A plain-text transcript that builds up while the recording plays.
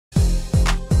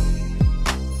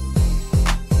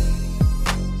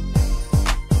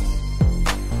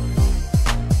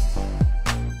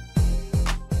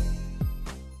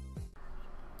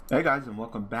Hey guys, and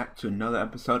welcome back to another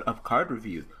episode of Card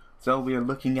Review. So we are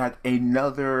looking at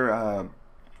another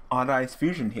Odd Eyes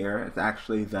fusion here. It's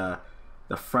actually the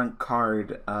front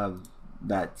card of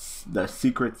that's the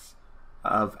Secrets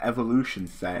of Evolution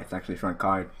set. It's actually front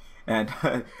card, and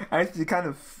actually kind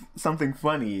of something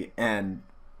funny and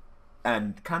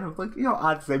kind of like,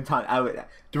 odd at the same time. I would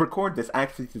to record this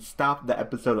actually to stop the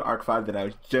episode of Arc 5 that I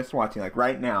was just watching. Like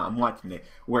right now I'm watching it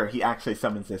where he actually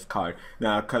summons this card.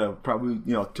 Now I could have probably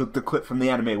took the clip from the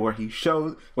anime where he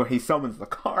summons the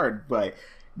card, but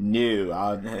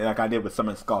no, like I did with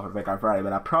Summon Skull for Big Art Friday.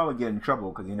 But I probably get in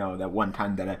trouble because that one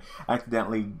time that I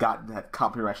accidentally got that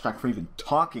copyright strike for even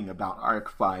talking about Arc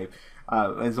 5.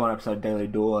 It was one episode of Daily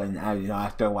Duel, and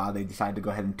after a while they decided to go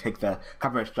ahead and take the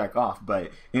copyright strike off.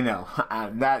 But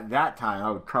that time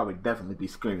I would probably definitely be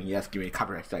screaming, "Yes, give me a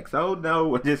copyright strike!" So no,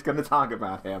 we're just gonna talk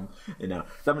about him.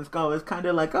 Summon Skull is kind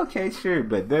of like, okay, sure,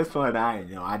 but this one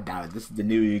I doubt it. This is the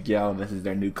new Yu-Gi-Oh! This is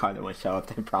their new card that will show up.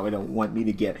 They probably don't want me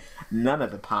to get none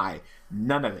of the pie,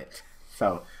 none of it.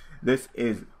 So this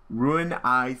is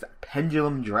Rune-Eyes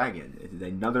Pendulum Dragon. It is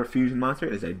another fusion monster.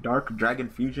 It is a dark dragon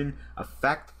fusion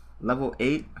effect. Level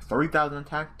 8, 3,000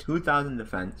 attack, 2,000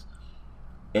 defense.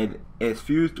 It is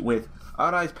fused with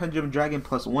Odd Eyes Pendulum Dragon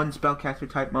plus 1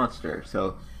 Spellcaster-Type monster.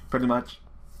 So, pretty much,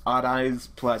 Odd Eyes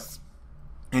plus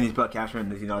any Spellcaster,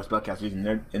 and Spellcasters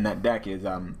in that deck is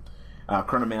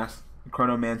Chronomancy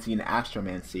and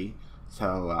Astromancy.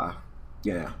 So,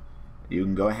 you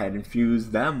can go ahead and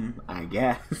fuse them, I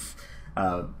guess.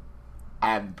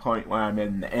 At the point where I'm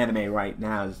in the anime right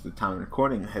now is the time of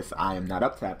recording this. I am not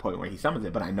up to that point where he summons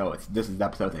it, but I know this is the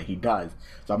episode that he does.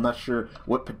 So I'm not sure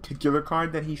what particular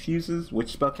card that he fuses,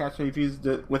 which spellcaster he fused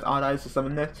with Odd Eyes to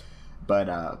summon this, but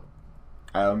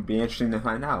it'll be interesting to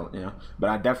find out. But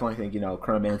I definitely think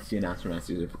Chronomancy and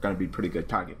Astromancy are going to be pretty good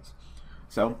targets.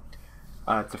 So.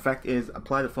 Its effect is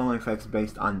apply the following effects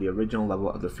based on the original level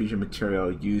of the fusion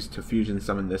material used to fusion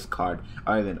summon this card,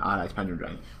 other than Odd Eyes Pendulum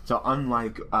Dragon. So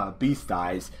unlike Beast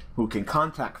Eyes, who can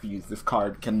contact fuse, this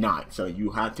card cannot. So you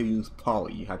have to use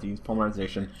Poly. You have to use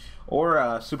Polymerization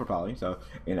or Super Poly. So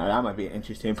that might be an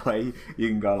interesting play. You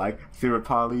can go like Super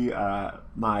Poly,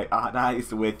 my Odd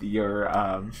Eyes with your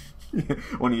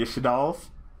one of your Shaddolls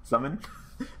summon.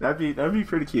 That'd be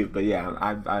pretty cute. But yeah,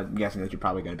 I'm guessing that you're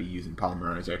probably going to be using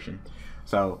Polymerization.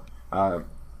 So,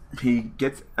 he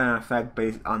gets an effect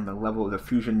based on the level of the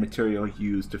fusion material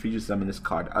used to fusion summon this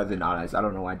card, other than Odd Eyes. I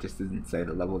don't know why I just didn't say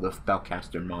the level of the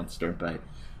Spellcaster monster, but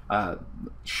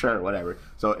sure, whatever.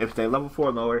 So, if they level 4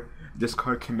 or lower, this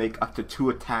card can make up to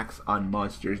 2 attacks on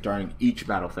monsters during each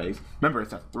battle phase. Remember,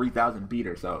 it's a 3,000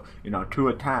 beater, so 2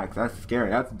 attacks. That's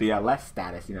scary. That's BLS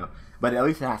status, But at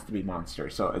least it has to be monster,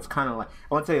 so it's kind of like,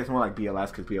 I wouldn't say it's more like BLS,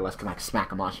 because BLS can like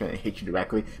smack a monster and hit you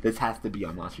directly. This has to be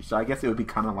on monster, so I guess it would be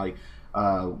kind of like,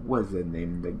 what is the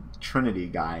name, the Trinity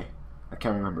guy, I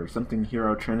can't remember, something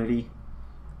Hero Trinity,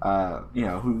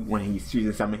 who, when he's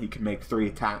choosing summon, he can make 3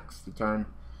 attacks a turn,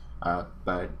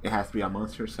 but it has to be on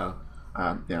monster, so,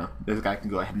 this guy can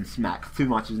go ahead and smack 2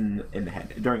 monsters in the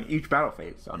head during each battle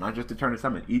phase, so not just a turn to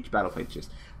summon, each battle phase,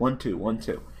 just 1, 2, 1,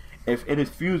 2. If it is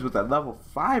fused with a level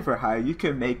 5 or higher, you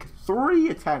can make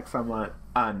 3 attacks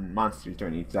on monsters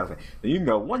during each battle phase. So you can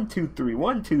go 1, 2, 3,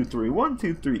 1, 2, 3, 1,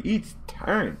 2, 3 each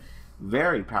turn.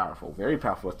 Very powerful, very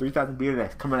powerful. A 3,000 beater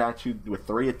that's coming at you with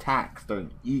 3 attacks during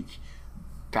each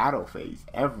battle phase,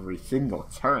 every single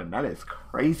turn. That is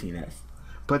craziness.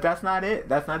 But that's not it.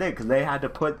 That's not it, because they had to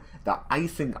put the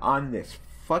icing on this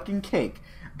fucking cake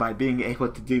by being able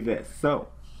to do this. So,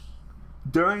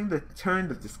 during the turn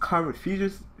that this card would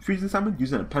fusion summon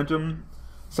using a pendulum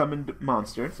summoned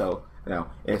monster. So,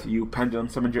 if you pendulum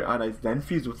summoned your Odd Eyes, then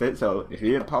fuse with it. So, if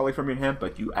you get Poly from your hand,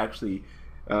 but you actually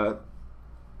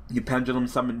you pendulum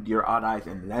summoned your Odd Eyes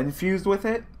and then fused with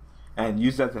it and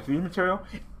used it as a fusion material,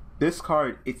 this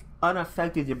card is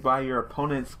unaffected by your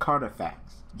opponent's card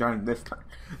effects during this turn.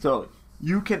 So,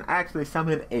 you can actually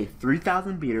summon a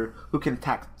 3,000 beater who can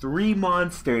attack 3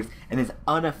 monsters and is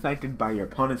unaffected by your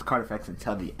opponent's card effects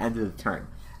until the end of the turn.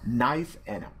 Nice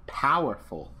and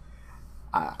powerful.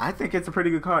 I think it's a pretty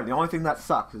good card. The only thing that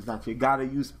sucks is that you gotta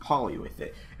use Poly with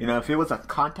it. If it was a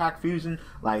contact fusion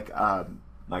like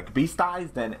Beast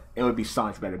Eyes, then it would be so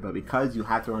much better. But because you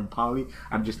have to run Poly,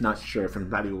 I'm just not sure if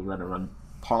anybody will run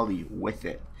Poly with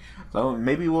it. So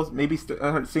maybe we'll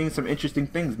start seeing some interesting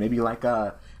things. Maybe like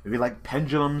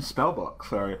pendulum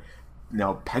spellbooks, or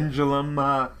pendulum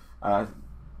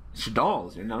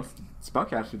Shaddolls,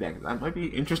 spellcaster decks. That might be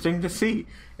interesting to see.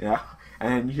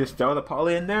 And you just throw the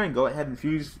Poly in there and go ahead and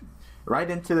fuse right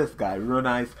into this guy,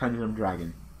 Rune-Eyes Pendulum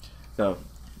Dragon. So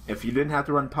if you didn't have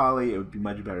to run Poly, it would be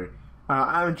much better.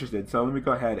 I'm interested, so let me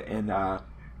go ahead and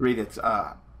read its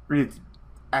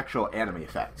actual anime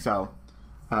effect. So,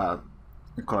 of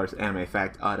course, anime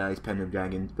effect: Odd-Eyes Pendulum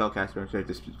Dragon, Spellcaster-Type.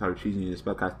 This start choosing the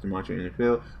Spellcaster monster in the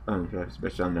field.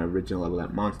 Especially on the original level,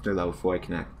 that monster. Level 4, it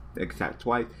can attack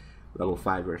twice. Level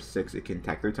 5 or 6, it can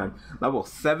attack 3 times. Level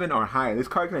 7 or higher, this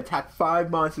card can attack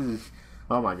 5 monsters.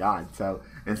 Oh my god. So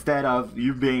instead of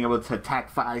you being able to attack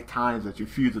 5 times, but you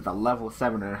fuse with a level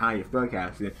 7 or higher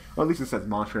spellcaster, or at least it says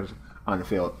monsters on the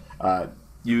field,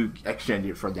 you exchange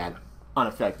it for that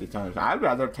unaffected turn. So I'd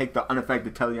rather take the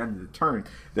unaffected till the end of the turn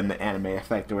than the anime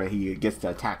effect where he gets to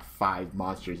attack 5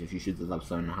 monsters if you shoot the level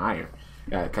 7 or higher.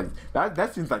 Yeah, because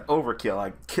that seems like overkill.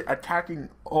 Like attacking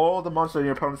all the monsters on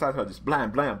your opponent's side, so just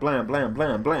blam, blam, blam, blam,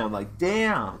 blam, blam. Like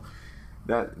damn,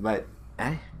 that's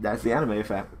the anime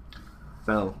effect.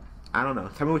 So I don't know.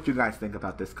 Tell me what you guys think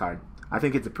about this card. I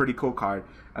think it's a pretty cool card.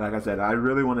 And like I said, I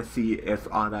really want to see if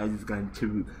Odd-Eyes is going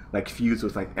to like fuse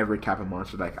with like every type of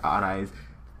monster, like Odd-Eyes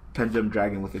Pendulum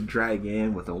Dragon with a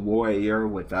dragon, with a warrior,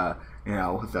 with a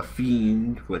with a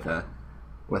fiend, with a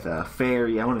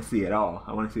fairy. I want to see it all.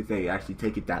 I want to see if they actually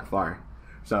take it that far.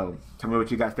 So tell me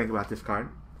what you guys think about this card.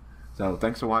 So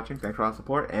thanks for watching. Thanks for all the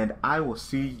support. And I will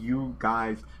see you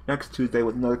guys next Tuesday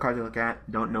with another card to look at.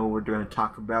 Don't know what we're going to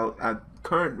talk about at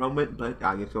current moment, but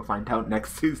I guess we'll find out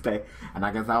next Tuesday. And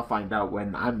I guess I'll find out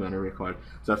when I'm going to record.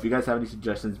 So if you guys have any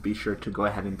suggestions, be sure to go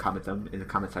ahead and comment them in the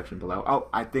comment section below. Oh,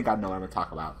 I think I know what I'm going to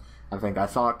talk about. I think I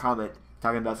saw a comment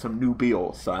talking about some new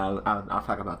beals. So I'll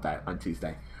talk about that on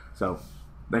Tuesday. So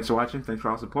thanks for watching. Thanks for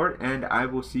all the support. And I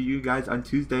will see you guys on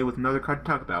Tuesday with another card to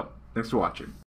talk about. Thanks for watching.